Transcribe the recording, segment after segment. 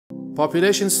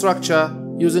Population structure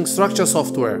using structure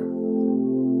software.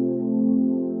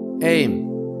 Aim: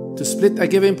 to split a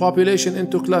given population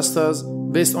into clusters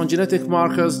based on genetic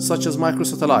markers such as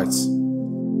microsatellites.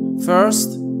 First,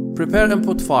 prepare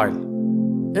input file.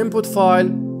 Input file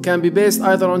can be based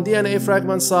either on DNA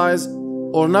fragment size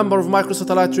or number of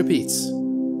microsatellite repeats.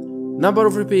 Number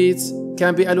of repeats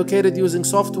can be allocated using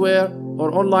software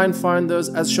or online finders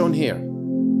as shown here.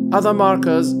 Other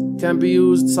markers can be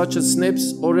used such as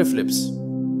SNPs or reflips.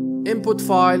 Input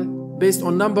file based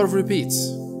on number of repeats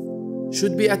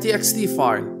should be a TXT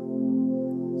file.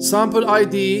 Sample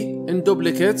ID in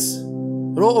duplicates,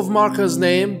 row of markers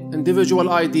name, individual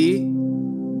ID,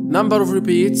 number of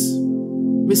repeats,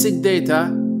 missing data,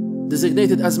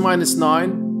 designated as -9,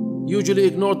 usually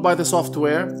ignored by the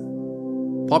software,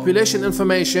 population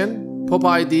information, pop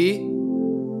ID,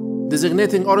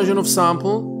 designating origin of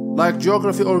sample, like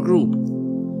geography or group.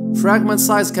 Fragment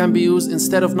size can be used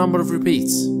instead of number of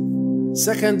repeats.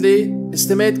 Secondly,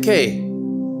 estimate K.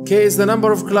 K is the number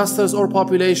of clusters or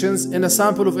populations in a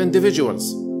sample of individuals.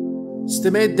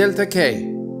 Estimate delta K.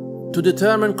 To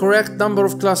determine correct number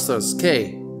of clusters, K,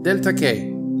 delta K.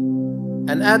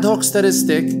 An ad hoc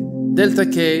statistic, delta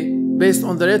K, based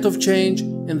on the rate of change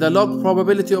in the log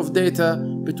probability of data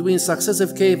between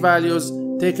successive K values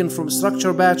taken from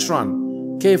structure batch run,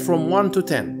 K from 1 to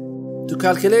 10. To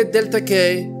calculate delta K,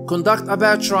 conduct a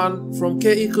batch run from K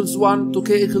equals 1 to K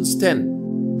equals 10.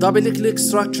 Double-click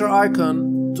structure icon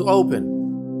to open.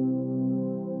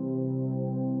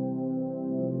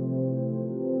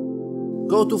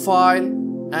 Go to File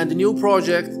and New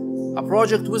Project. A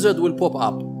project wizard will pop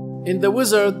up. In the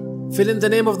wizard, fill in the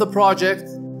name of the project,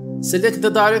 select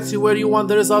the directory where you want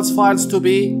the results files to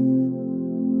be,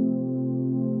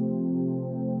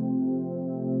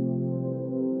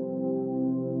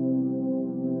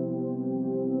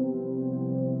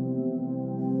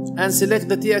 and select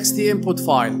the TXT input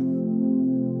file.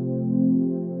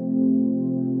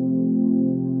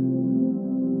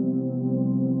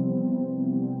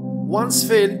 Once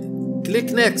filled, click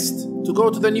Next to go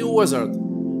to the new wizard.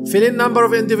 Fill in number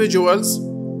of individuals,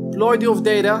 ploidy of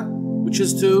data, which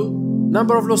is 2,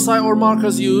 number of loci or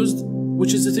markers used,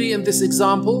 which is 3 in this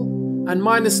example, and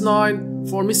 -9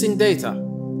 for missing data.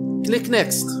 Click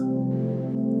Next.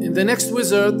 In the next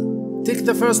wizard, tick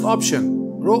the first option,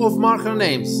 row of marker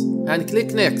names, and click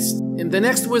Next. In the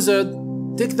next wizard,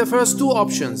 tick the first 2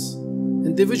 options,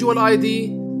 individual ID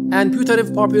and putative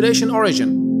population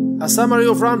origin. A summary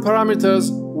of run parameters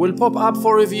will pop up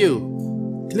for review.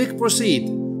 Click Proceed.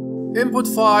 Input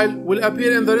file will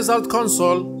appear in the result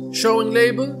console showing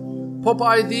label, pop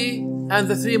ID, and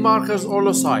the 3 markers or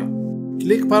loci.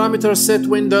 Click Parameter Set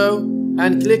window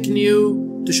and click New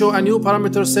to show a new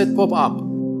parameter set pop-up.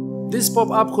 This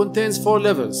pop-up contains 4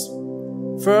 levels.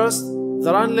 First,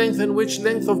 the run length in which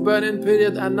length of burn-in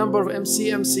period and number of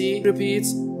MCMC repeats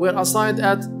were assigned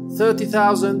at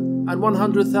 30,000 and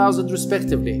 100,000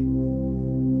 respectively.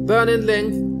 Burn-in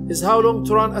length is how long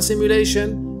to run a simulation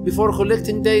before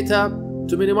collecting data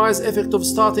to minimize effect of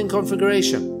starting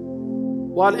configuration,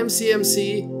 while MCMC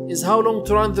is how long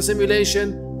to run the simulation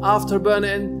after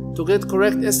burn-in to get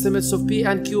correct estimates of P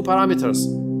and Q parameters.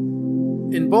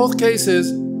 In both cases,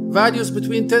 values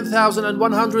between 10,000 and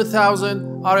 100,000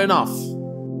 are enough.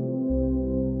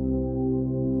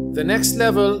 The next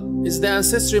level is the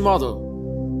ancestry model.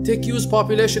 Tick Use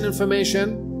Population Information,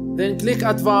 then click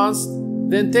Advanced,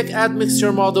 then tick Add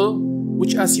Mixture Model,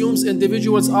 which assumes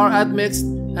individuals are admixed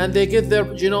and they get their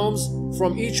genomes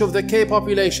from each of the K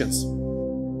populations.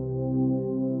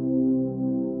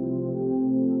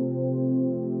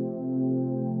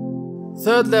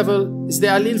 Third level is the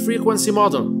allele frequency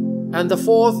model, and the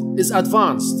fourth is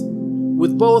advanced,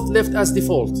 with both left as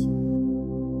default.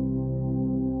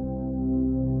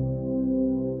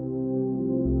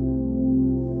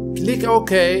 Click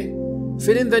OK,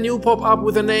 fill in the new pop-up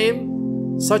with a name,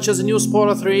 such as New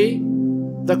Spora 3.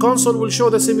 The console will show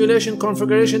the simulation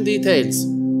configuration details.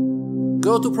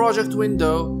 Go to Project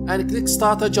window and click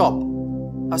Start a Job.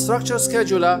 A structure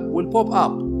scheduler will pop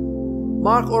up.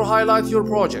 Mark or highlight your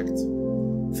project.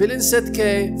 Fill in set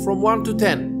K from 1 to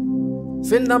 10.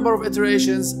 Fill number of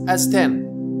iterations as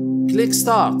 10. Click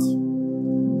Start.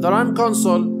 The Run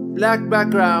console, black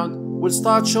background, will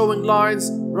start showing lines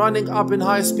running up in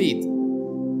high speed.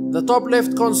 The top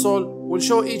left console will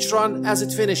show each run as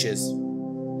it finishes.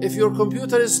 If your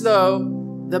computer is slow,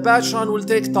 the batch run will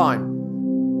take time.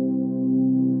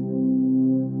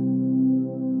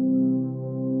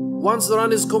 Once the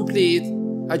run is complete,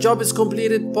 a job is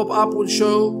completed pop-up will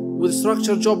show with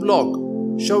structure job log,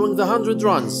 showing the 100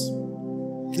 runs.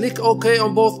 Click OK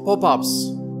on both pop-ups.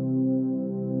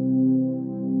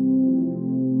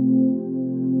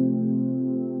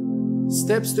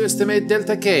 Steps to estimate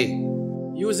delta K.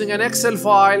 Using an Excel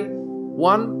file.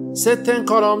 1. Set 10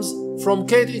 columns from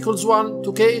K equals 1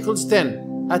 to K equals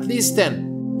 10, at least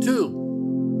 10.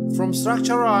 2. From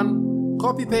structure run,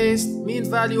 copy-paste mean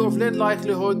value of lead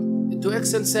likelihood into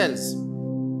Excel cells.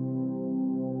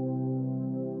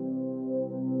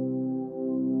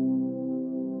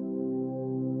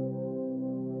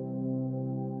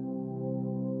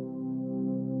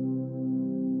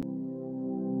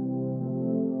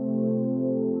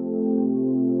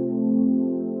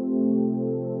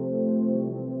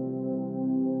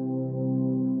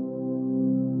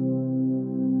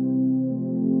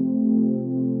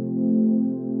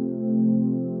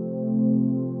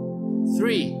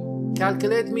 3.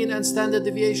 Calculate mean and standard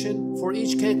deviation for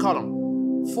each K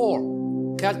column.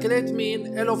 4. Calculate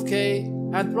mean L of K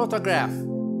and plot a graph.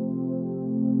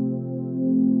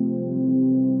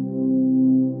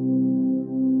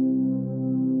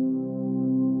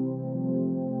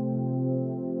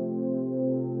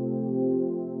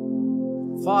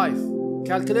 5.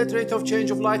 Calculate rate of change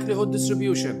of likelihood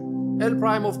distribution. L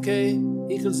prime of K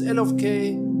equals L of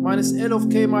K minus L of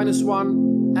K minus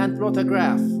 1 and plot a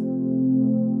graph.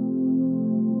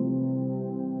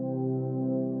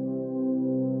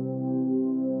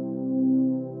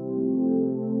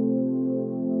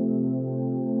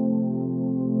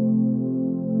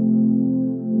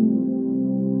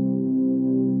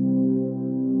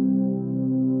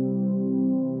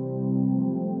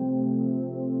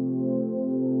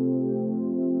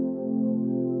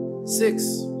 6.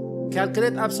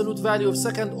 Calculate absolute value of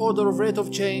second order of rate of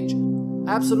change.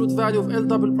 Absolute value of L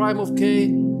double prime of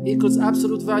K equals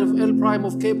absolute value of L prime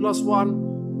of K plus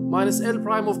 1 minus L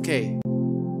prime of K.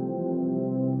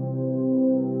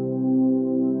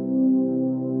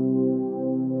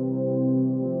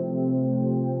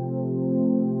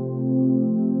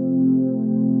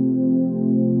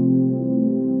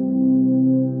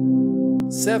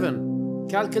 7.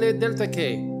 Calculate delta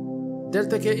K.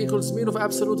 Delta K equals mean of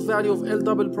absolute value of L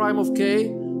double prime of K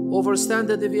over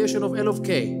standard deviation of L of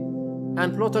K,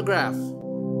 and plot a graph.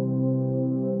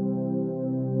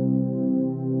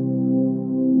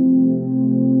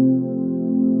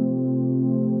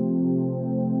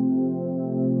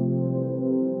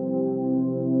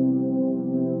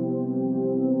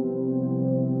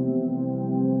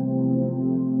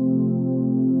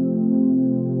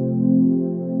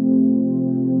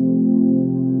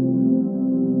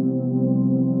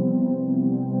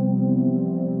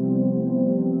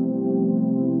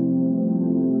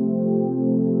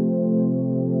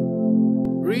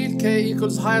 'Read K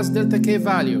equals highest delta K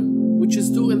value, which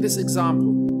is 2 in this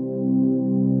example.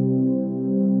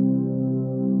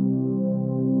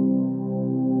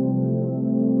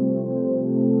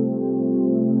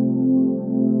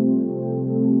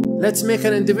 Let's make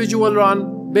an individual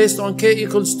run based on K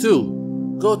equals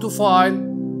 2. Go to File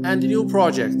and New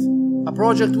Project. A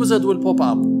project wizard will pop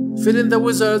up. Fill in the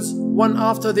wizards one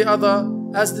after the other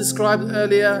as described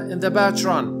earlier in the batch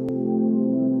run.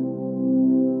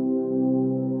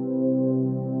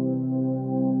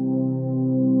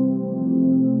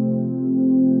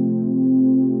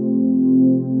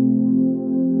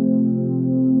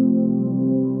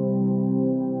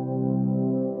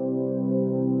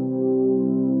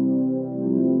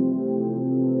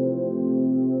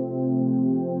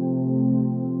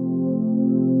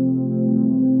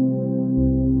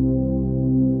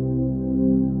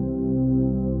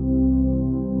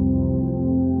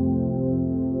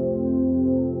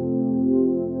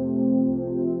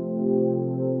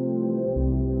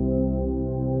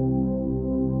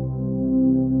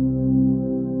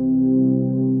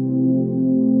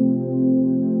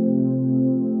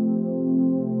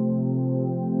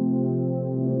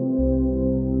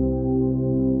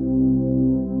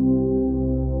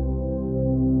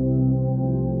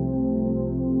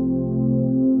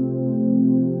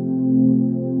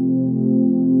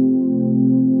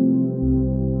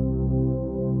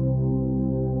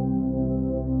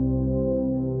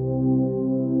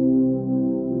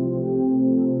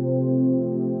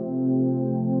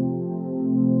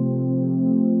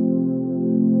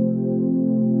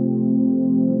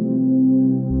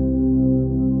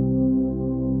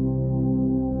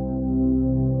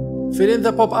 Fill in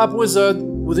the pop-up wizard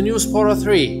with new Spora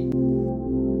 3.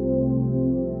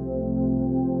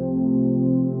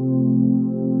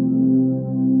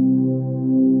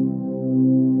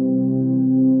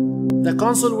 The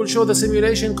console will show the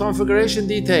simulation configuration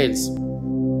details.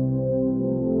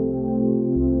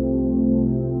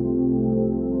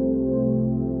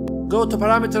 Go to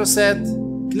Parameter Set,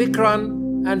 click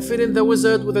Run, and fill in the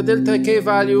wizard with a delta K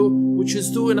value, which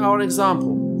is 2 in our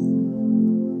example.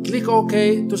 Click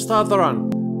OK to start the run.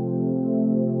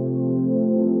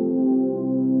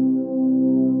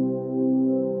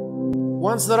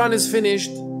 Once the run is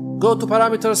finished, go to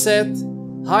Parameter Set,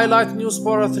 highlight New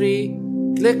Spora 3,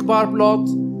 click Bar Plot,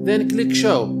 then click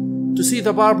Show to see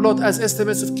the bar plot as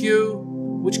estimates of Q,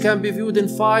 which can be viewed in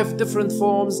 5 different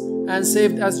forms and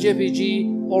saved as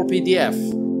JPG or PDF.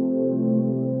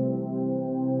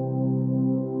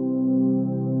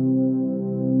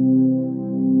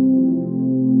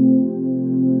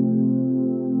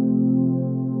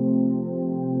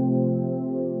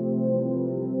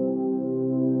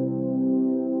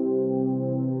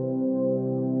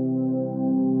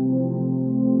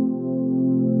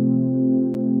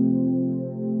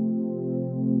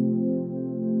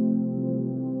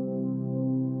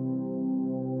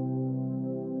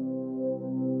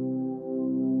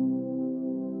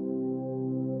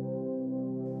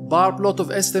 Bar plot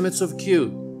of estimates of Q.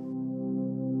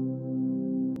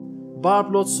 Bar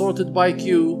plot sorted by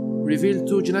Q reveal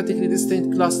 2 genetically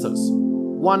distinct clusters,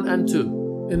 1 and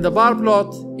 2. In the bar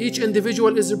plot, each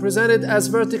individual is represented as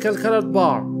vertical colored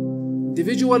bar.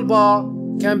 Individual bar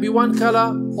can be one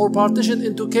color or partitioned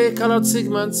into K colored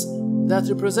segments that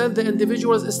represent the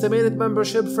individual's estimated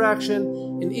membership fraction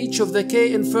in each of the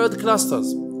K inferred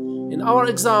clusters. In our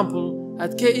example,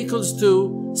 at K equals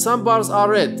 2, some bars are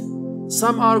red,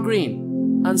 some are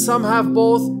green, and some have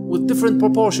both with different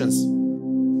proportions.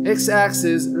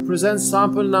 X-axis represents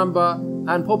sample number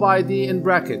and pop ID in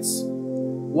brackets,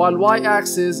 while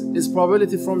Y-axis is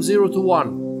probability from 0 to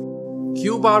 1.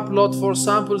 Q bar plot for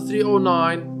sample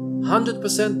 309,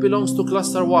 100% belongs to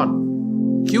cluster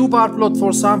 1. Q bar plot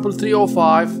for sample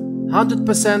 305,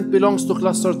 100% belongs to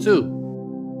cluster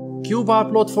 2. Q bar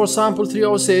plot for sample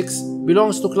 306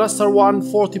 belongs to cluster 1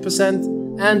 40%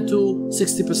 and 2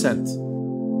 60%.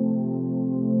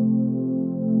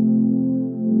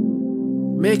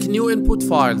 Make new input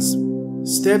files.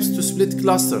 Steps to split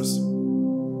clusters.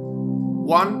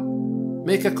 1.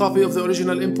 Make a copy of the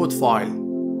original input file.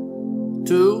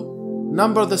 2.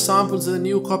 Number the samples in the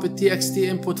new copied txt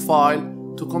input file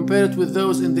to compare it with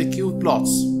those in the Q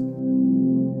plots.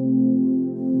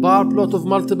 Bar plot of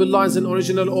multiple lines in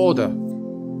original order.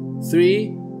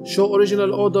 3. Show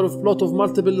original order of plot of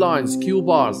multiple lines, Q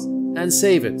bars, and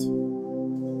save it.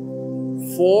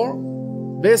 4.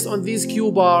 Based on these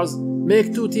Q bars,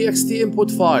 make 2 txt input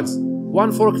files,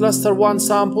 one for cluster 1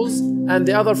 samples and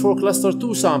the other for cluster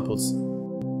 2 samples.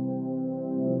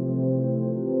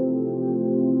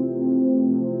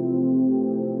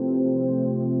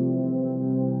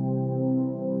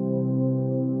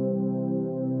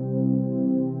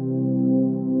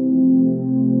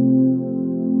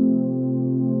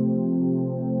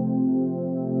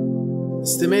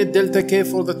 Estimate delta K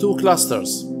for the 2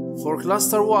 clusters. For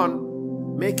cluster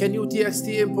 1, make a new txt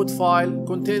input file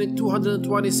containing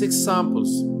 226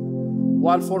 samples,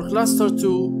 while for cluster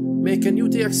 2, make a new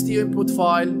txt input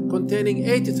file containing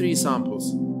 83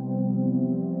 samples.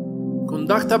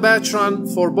 Conduct a batch run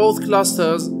for both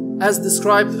clusters as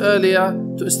described earlier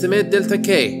to estimate delta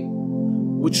K,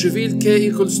 which revealed K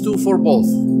equals 2 for both.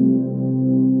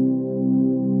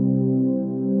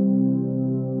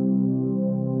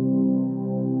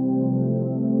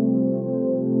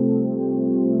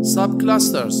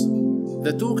 Subclusters.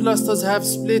 The 2 clusters have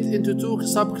split into 2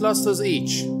 subclusters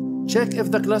each. Check if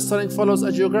the clustering follows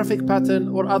a geographic pattern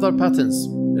or other patterns.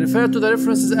 Refer to the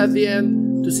references at the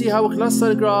end to see how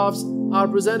cluster graphs are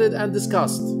presented and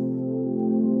discussed.